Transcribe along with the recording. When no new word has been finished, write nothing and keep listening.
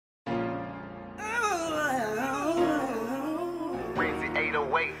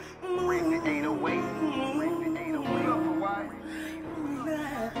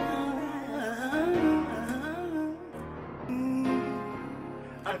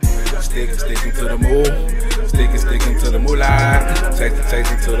Sticking to the move, sticking to the Mula,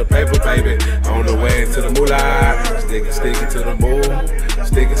 chasing to the paper, baby, on the way to the Mula. Sticking to the move,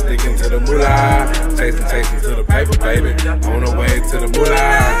 sticking to the Mula, chasing to the paper, baby, on the way to the Mula.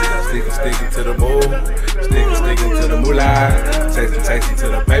 Sticking to the move, sticking to the Mula, chasing to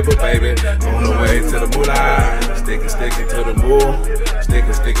the paper, baby, on the way to the Mula. Sticking to the move,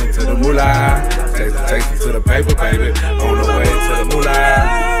 sticking to the Mula, chasing to the paper, baby, on the way to the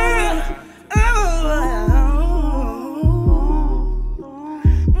Mula.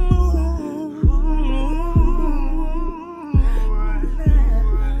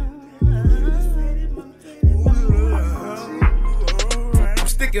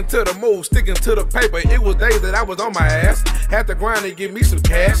 Sticking to the move, sticking to the paper. It was days that I was on my ass. Had to grind and get me some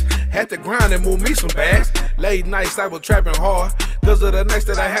cash. Had to grind and move me some bags. Late nights I was trapping hard, cause of the nights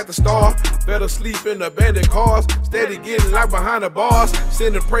that I had to starve. Better sleep in abandoned cars, steady getting locked behind the bars.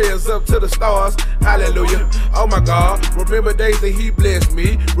 Sending prayers up to the stars, hallelujah, oh my God. Remember days that he blessed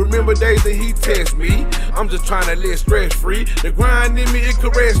me, remember days that he test me. I'm just trying to live stress free. The grind in me, it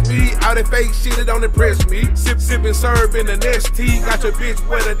caressed me. All that fake shit, it don't impress me. Sipping, serving the next tea. Got your bitch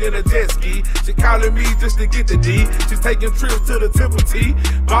wetter than a jet ski. She calling me just to get the D. She's taking trips to the Temple T.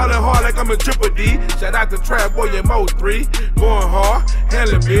 Ballin' hard like I'm a triple D. Shout out to Trap Boy and Mo 3. Going hard,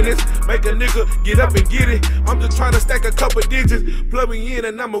 handling business. Make a nigga get up and get it. I'm just trying to stack a couple digits. Plug me in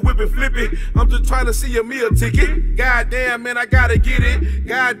and I'ma whip and flip it. I'm just trying to see a meal ticket. Goddamn, man, I gotta get it.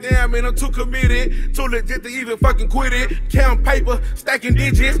 Goddamn, man, I'm too committed. Too legit to even fucking quit it. Count paper, stacking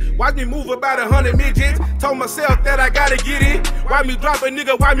digits. Watch me move about 100 midgets. Told myself that I gotta get it. Why me drop a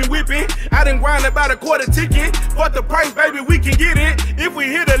nigga, why me whip it? I done grind about a quarter ticket. What the price, baby, we can get it. If we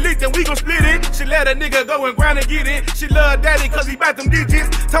hit a lick, then we gon' split it. She let a nigga go and grind and get it. She love daddy cause he bout them digits.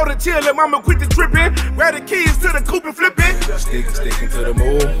 Told her chill and mama quit the tripping. Grab the keys to the coupe and flip it. Sticking to the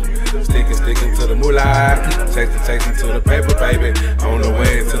move, sticking to the Mula, chasing to the paper, baby, on the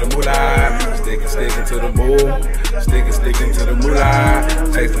way to the Mula. Sticking to the move, sticking to the Mula,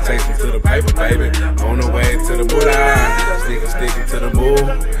 chasing to the paper, baby, on the way to the Mula. Sticking to the move,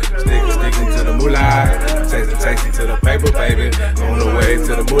 sticking to the Mula, chasing to the paper, baby, on the way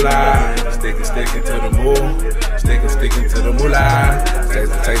to the Mula. Sticking to the move, sticking to the Mula,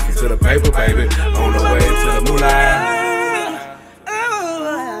 chasing to the paper, baby, on the way to the Mula.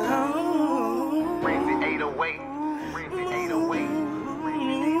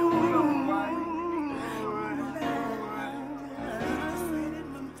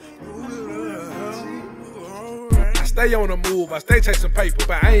 Stay on the move, I stay chasing paper,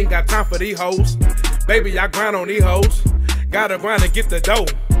 but I ain't got time for these hoes. Baby, I grind on these hoes. Gotta grind and get the dough.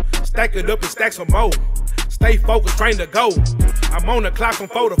 Stack it up and stack some more. Stay focused, train to go. I'm on the clock from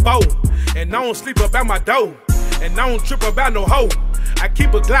 4 to 4. And I don't sleep about my dough. And I don't trip about no hoe. I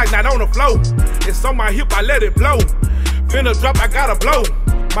keep a Glock, not on the floor. It's on my hip, I let it blow. Finna drop, I gotta blow.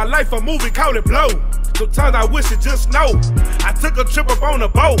 My life a movie, call it blow. Sometimes I wish it just snow. I took a trip up on a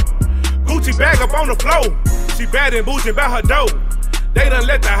boat. Gucci bag up on the floor. She bad and bougie about her dough. They done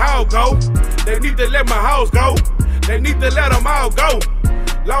let the house go. They need to let my house go. They need to let them all go.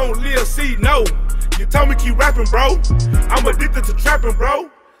 Long live C, no. You told me keep rapping, bro. I'm addicted to trapping, bro.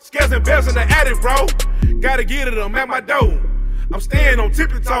 Scares and bells in the attic, bro. Gotta get it, I'm at my door. I'm staying on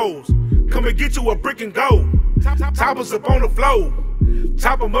tippy toes. Come and get you a brick and go. Toppers up on the floor.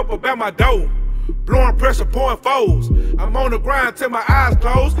 Chop them up about my dough. Blowing pressure, pouring foes. I'm on the grind till my eyes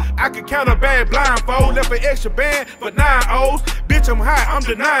close. I can count a bad blindfold. Left an extra band for 9 O's. Bitch, I'm high, I'm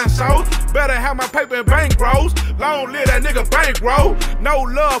denying shows. Better have my paper and bank rolls. Long live that nigga bankroll. No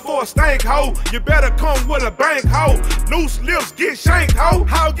love for a stank hoe. You better come with a bank hoe. Loose lips get shanked hoe.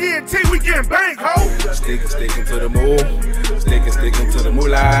 How guarantee we getting bank hoe. Sticking to the move. Sticking to the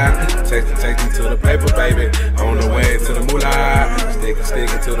Mula. Chasing to the paper, baby, on the way to the Mula.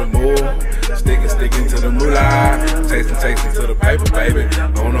 Sticking to the move. Sticking to the Mula, chasing to the paper, baby,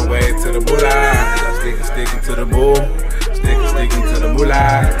 on the way to the Mula. Sticking to the move, sticking to the Mula,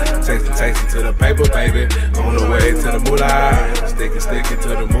 chasing to the paper, baby, on the way to the Mula. Sticking to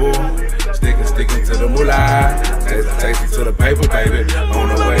the move, sticking to the Mula, chasing to the paper, baby, on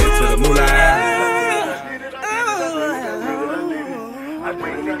the way to the Mula. I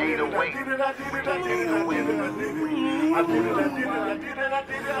bring the 808. I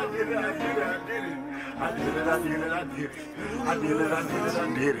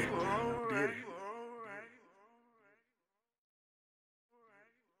did it.